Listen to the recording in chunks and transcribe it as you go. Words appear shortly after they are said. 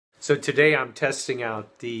So today I'm testing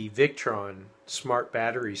out the Victron Smart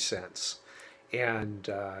Battery Sense, and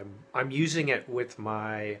I'm using it with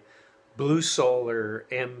my Bluesolar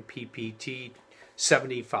MPPT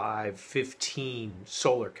 7515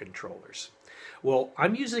 solar controllers. Well,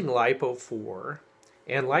 I'm using Lifepo4,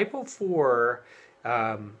 and Lifepo4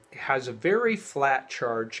 has a very flat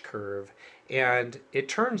charge curve, and it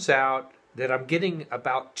turns out that I'm getting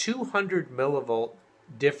about 200 millivolt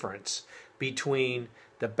difference between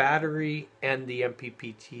the battery and the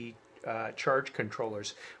MPPT charge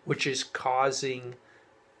controllers, which is causing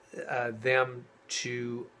them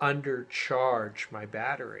to undercharge my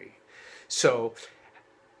battery. So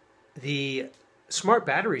the Smart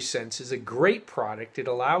Battery Sense is a great product. It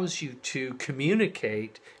allows you to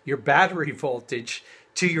communicate your battery voltage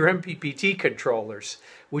to your MPPT controllers,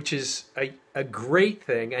 which is a great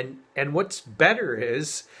thing. And what's better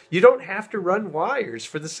is you don't have to run wires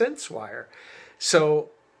for the Sense wire. So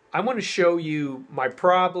I want to show you my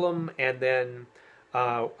problem, and then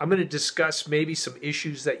I'm going to discuss maybe some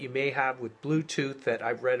issues that you may have with Bluetooth that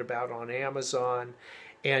I've read about on Amazon,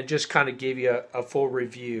 and just kind of give you a full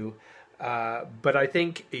review. But I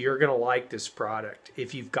think you're going to like this product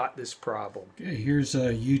if you've got this problem. Okay, here's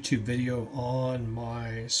a YouTube video on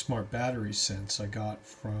my Smart Battery Sense I got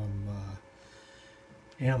from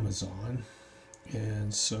Amazon.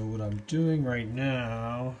 And so what I'm doing right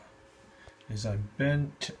now is I'm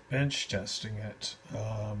bench testing it.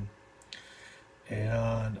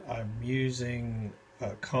 And I'm using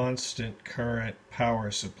a constant current power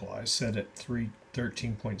supply set at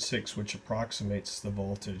 13.6, which approximates the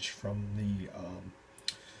voltage from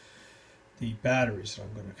the batteries that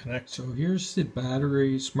I'm going to connect. So here's the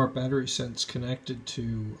Smart Battery Sense connected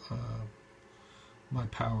to my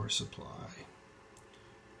power supply.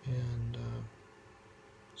 And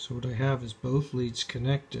so what I have is both leads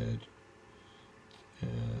connected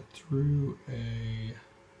through a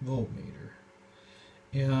voltmeter.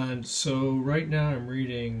 And so right now I'm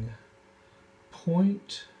reading between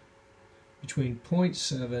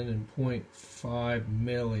 0.7 and 0.5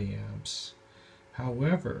 milliamps.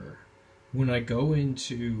 However, when I go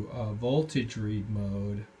into voltage read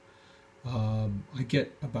mode, I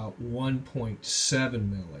get about 1.7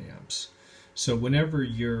 milliamps. So whenever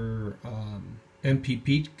your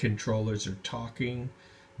MPP controllers are talking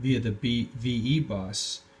via the VE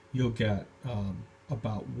bus, you'll get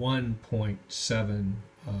about 1.7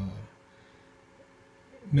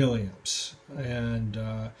 milliamps.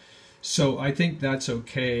 And so I think that's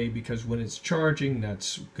okay, because when it's charging,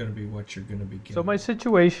 that's going to be what you're going to be getting. So my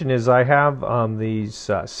situation is I have these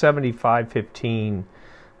 7515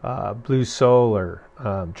 Bluesolar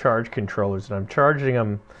charge controllers, and I'm charging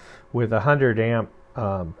them with 100 amp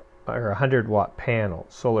or 100 watt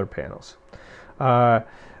solar panels.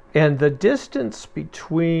 And the distance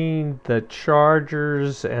between the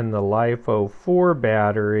chargers and the Lifepo4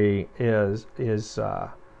 battery is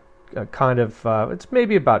kind of, it's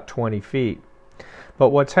maybe about 20 feet. But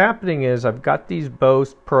what's happening is I've got these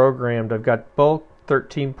both programmed. I've got bulk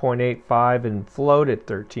 13.85 and float at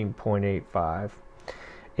 13.85.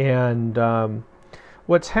 And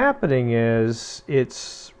what's happening is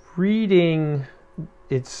it's reading,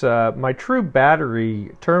 my true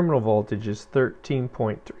battery terminal voltage is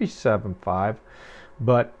 13.375,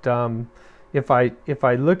 but if I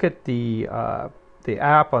look at the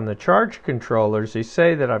app on the charge controllers, they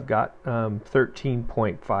say that I've got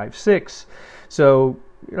 13.56. So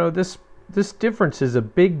you know, this difference is a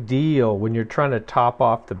big deal when you're trying to top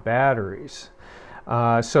off the batteries.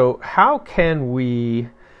 So how can we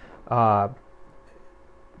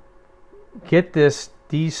get these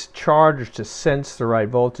chargers to sense the right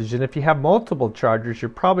voltage? And if you have multiple chargers, you're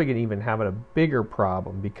probably going to even have a bigger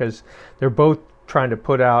problem, because they're both trying to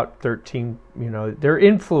put out 13, they're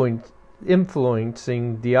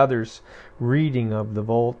influencing the other's reading of the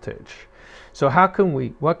voltage. So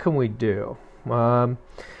what can we do?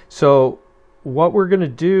 So what we're going to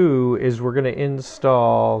do is we're going to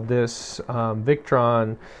install this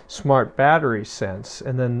Victron Smart Battery Sense,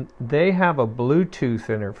 and then they have a Bluetooth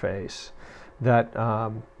interface that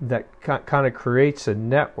kind of creates a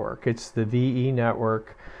network. It's the VE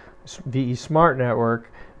network, VE Smart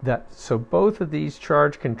network. So both of these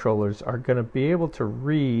charge controllers are going to be able to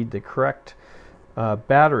read the correct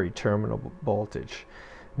battery terminal voltage.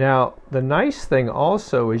 Now, the nice thing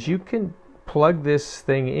also is you can plug this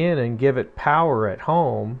thing in and give it power at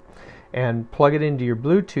home, and plug it into your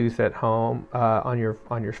Bluetooth at home on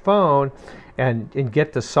your phone, and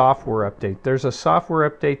get the software update. There's a software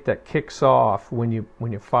update that kicks off when you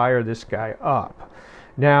fire this guy up.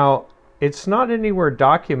 Now, it's not anywhere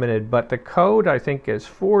documented, but the code I think is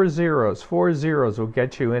 4 zeros. 4 zeros will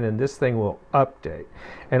get you in, and this thing will update.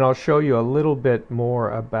 And I'll show you a little bit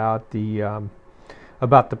more about the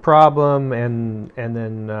problem and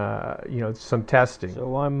then you know, some testing.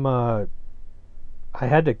 So I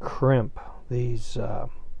had to crimp these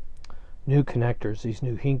new connectors, these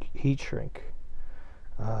new heat shrink.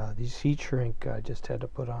 These heat shrink I just had to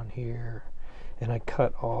put on here, and I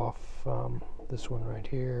cut off this one right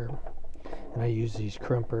here, and I use these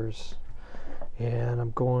crimpers, and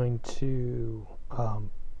I'm going to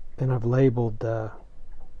and I've labeled the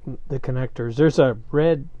connectors. There's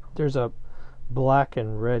a black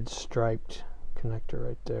and red striped connector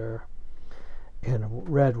right there, and a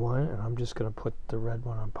red one, and I'm just going to put the red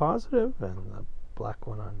one on positive and the black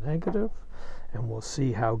one on negative, and we'll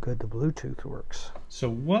see how good the Bluetooth works. So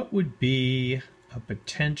what would be a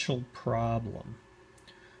potential problem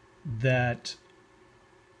that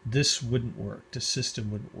this wouldn't work, the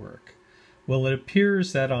system wouldn't work? Well, it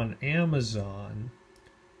appears that on Amazon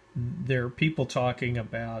there are people talking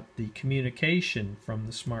about the communication from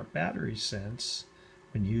the Smart Battery Sense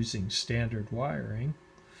when using standard wiring.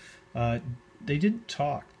 It didn't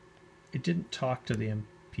talk to the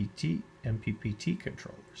MPPT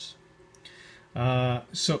controllers.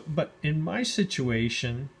 But in my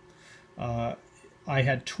situation, I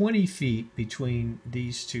had 20 feet between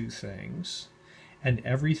these two things, and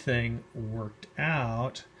everything worked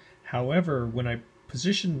out. However, when I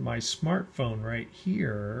positioned my smartphone right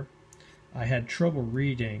here, I had trouble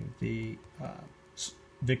reading the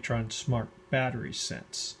Victron Smart Battery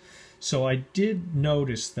Sense. So I did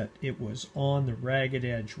notice that it was on the ragged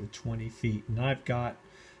edge with 20 feet, and I've got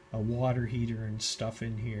a water heater and stuff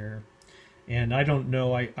in here, and I don't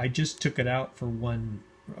know, I just took it out for one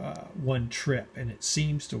trip, and it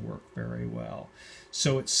seems to work very well.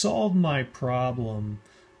 So it solved my problem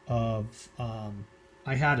of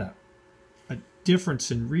I had a difference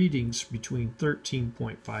in readings between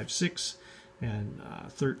 13.56 and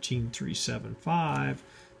 13.375,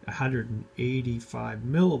 185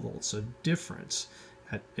 millivolts, a difference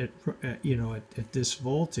at this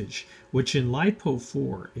voltage, which in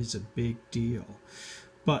Lifepo4 is a big deal.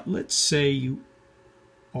 But let's say you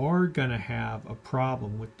are going to have a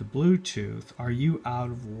problem with the Bluetooth. Are you out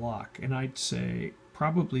of luck? And I'd say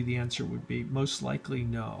probably the answer would be most likely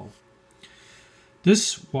no.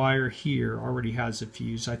 This wire here already has a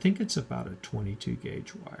fuse. I think it's about a 22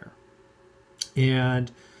 gauge wire.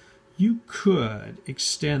 And you could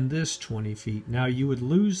extend this 20 feet. Now you would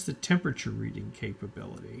lose the temperature reading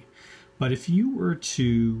capability. But if you were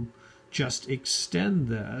to just extend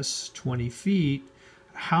this 20 feet,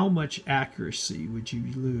 how much accuracy would you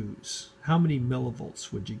lose? How many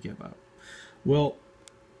millivolts would you give up? Well,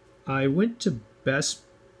 I went to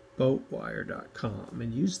bestboatwire.com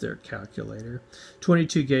and used their calculator.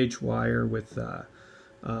 22 gauge wire with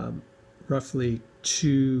roughly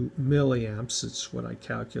 2 milliamps. It's what I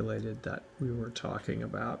calculated that we were talking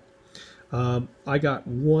about. I got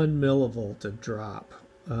 1 millivolt of drop.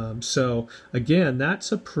 So again,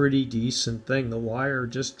 that's a pretty decent thing. The wire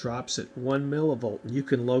just drops at 1 millivolt. You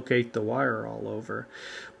can locate the wire all over.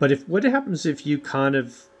 But what happens if you kind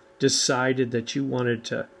of decided that you wanted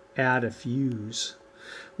to add a fuse?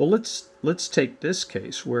 Well, let's take this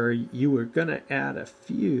case where you were going to add a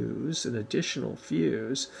fuse, an additional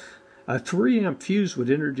fuse. A 3 amp fuse would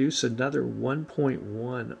introduce another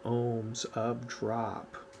 1.1 ohms of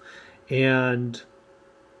drop, and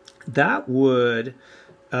that would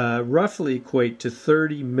roughly equate to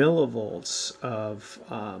 30 millivolts of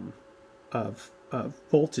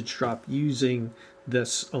voltage drop using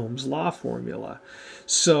this Ohm's law formula.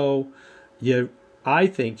 So I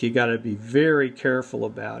think you got to be very careful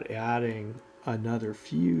about adding another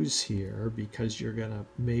fuse here, because you're going to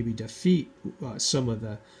maybe defeat some of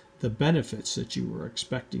the benefits that you were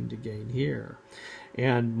expecting to gain here.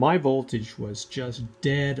 And my voltage was just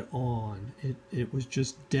dead on. It was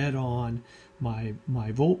just dead on. My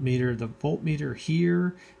voltmeter, the voltmeter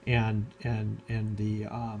here, and the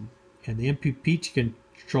MPPT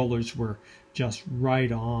controllers were just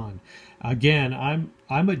right on. Again,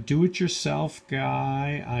 I'm a do-it-yourself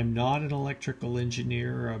guy. I'm not an electrical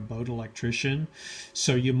engineer or a boat electrician,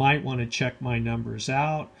 so you might want to check my numbers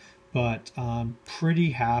out. But I'm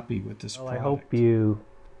pretty happy with this product. I hope you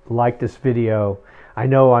like this video. I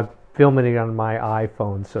know I'm filming it on my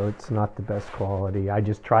iPhone, so it's not the best quality. I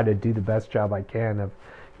just try to do the best job I can of,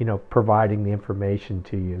 providing the information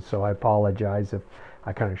to you. So I apologize if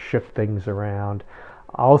I kind of shook things around.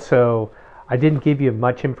 Also, I didn't give you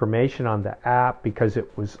much information on the app because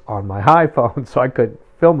it was on my iPhone, so I couldn't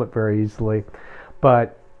film it very easily.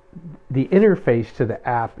 But the interface to the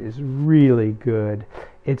app is really good.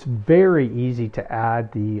 It's very easy to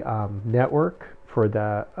add the network for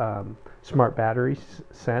the Smart Battery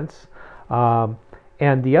Sense.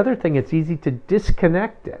 And the other thing, it's easy to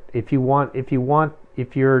disconnect it if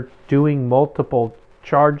you're doing multiple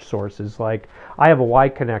charge sources. Like I have a Y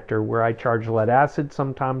connector where I charge lead acid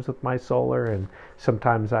sometimes with my solar, and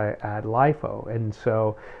sometimes I add LiFePO, and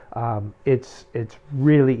so it's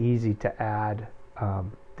really easy to add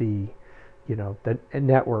the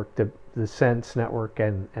network, the Sense network,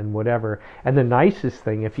 and whatever. And the nicest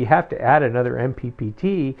thing, if you have to add another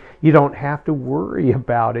MPPT, you don't have to worry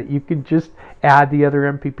about it. You can just add the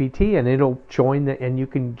other MPPT and it'll join and you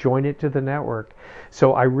can join it to the network.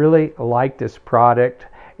 So I really like this product,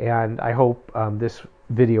 and I hope this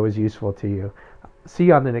video is useful to you. See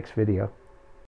you on the next video.